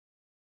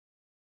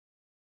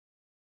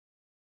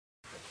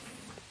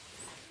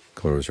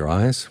Close your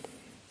eyes.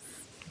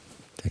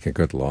 Take a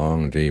good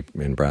long, deep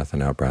in-breath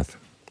and out-breath.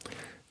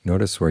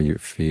 Notice where you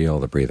feel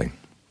the breathing.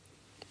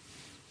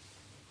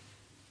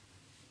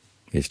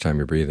 Each time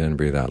you breathe in,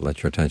 breathe out,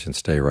 let your attention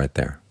stay right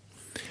there.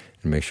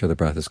 And make sure the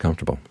breath is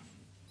comfortable.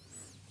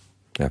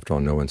 After all,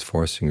 no one's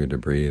forcing you to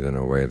breathe in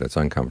a way that's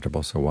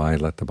uncomfortable, so why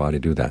let the body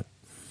do that?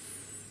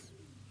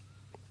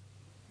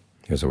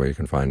 Here's a way you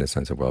can find a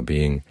sense of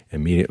well-being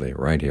immediately,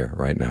 right here,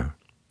 right now.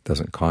 It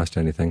doesn't cost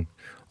anything.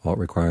 All it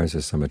requires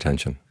is some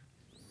attention,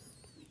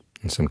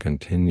 and some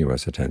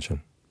continuous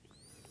attention.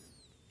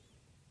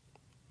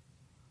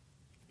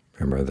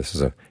 Remember, this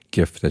is a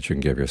gift that you can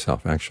give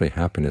yourself. Actually,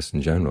 happiness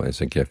in general is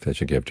a gift that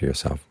you give to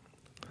yourself.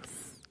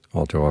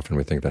 All too often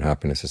we think that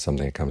happiness is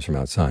something that comes from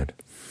outside.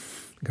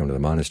 We come to the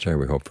monastery,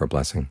 we hope for a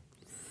blessing.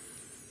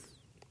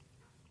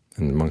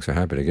 And the monks are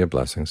happy to give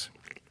blessings.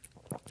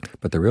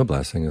 But the real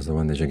blessing is the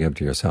one that you give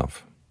to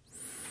yourself.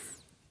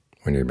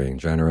 When you're being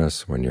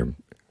generous, when you're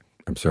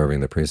observing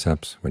the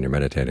precepts, when you're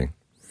meditating,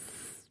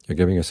 you're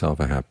giving yourself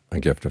a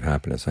gift of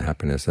happiness, a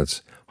happiness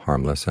that's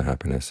harmless, a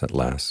happiness that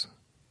lasts.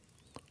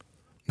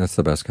 That's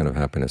the best kind of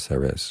happiness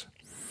there is.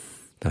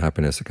 The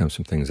happiness that comes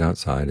from things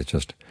outside,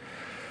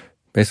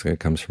 basically it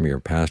comes from your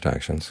past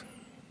actions.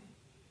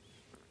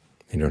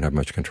 You don't have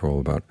much control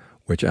about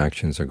which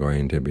actions are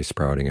going to be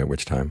sprouting at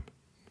which time.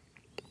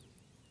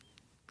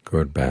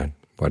 Good, bad,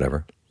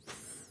 whatever.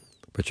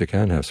 But you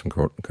can have some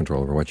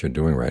control over what you're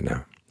doing right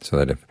now, so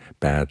that if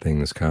bad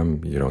things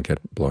come, you don't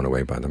get blown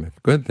away by them.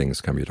 If good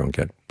things come, you don't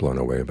get blown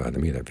away by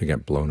them either. If you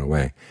get blown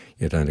away,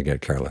 you tend to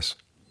get careless.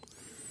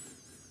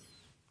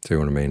 So you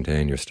want to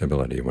maintain your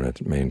stability. You want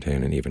to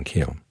maintain an even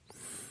keel.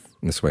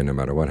 In this way, no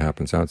matter what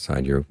happens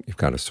outside, you've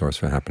got a source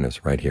for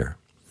happiness right here.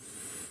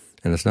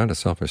 And it's not a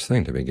selfish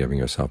thing to be giving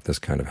yourself this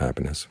kind of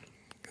happiness,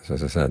 because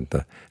as I said,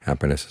 the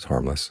happiness is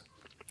harmless.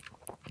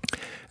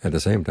 At the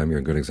same time, you're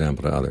a good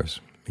example to others.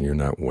 You're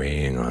not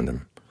weighing on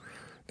them.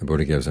 The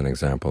Buddha gives an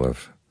example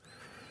of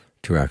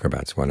two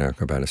acrobats. One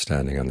acrobat is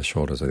standing on the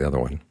shoulders of the other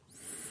one.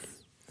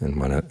 And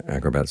one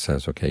acrobat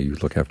says, okay, you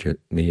look after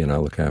me and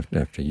I'll look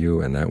after you,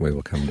 and that way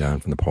we'll come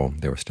down from the pole.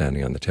 They were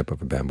standing on the tip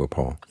of a bamboo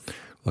pole.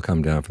 We'll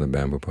come down from the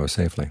bamboo pole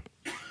safely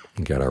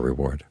and get our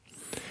reward.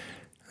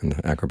 And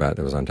the acrobat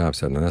that was on top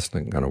said, no, that's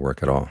not going to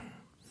work at all.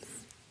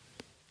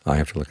 I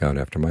have to look out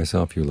after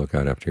myself, you look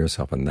out after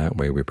yourself, and that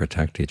way we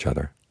protect each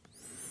other.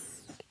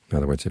 In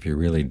other words, if you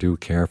really do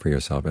care for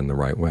yourself in the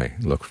right way,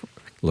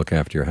 look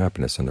after your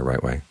happiness in the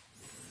right way,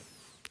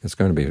 it's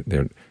going to be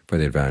there for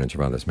the advantage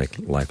of others, make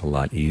life a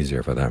lot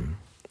easier for them.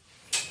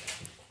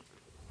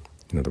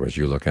 In other words,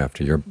 you look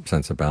after your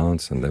sense of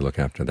balance and they look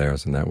after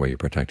theirs, and that way you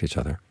protect each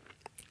other.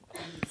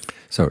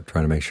 So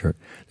try to make sure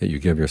that you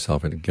give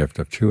yourself a gift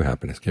of true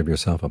happiness. Give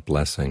yourself a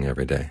blessing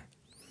every day.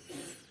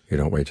 You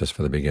don't wait just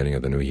for the beginning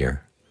of the new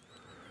year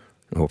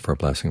and hope for a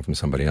blessing from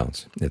somebody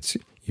else. It's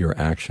your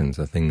actions,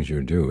 the things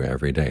you do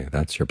every day.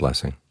 That's your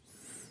blessing.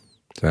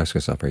 So ask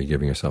yourself, are you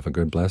giving yourself a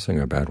good blessing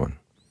or a bad one?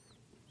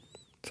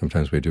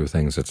 Sometimes we do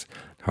things that's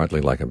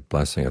hardly like a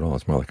blessing at all.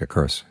 It's more like a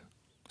curse.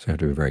 So you have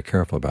to be very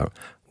careful about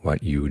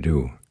what you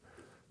do,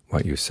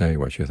 what you say,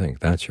 what you think.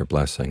 That's your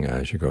blessing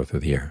as you go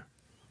through the year.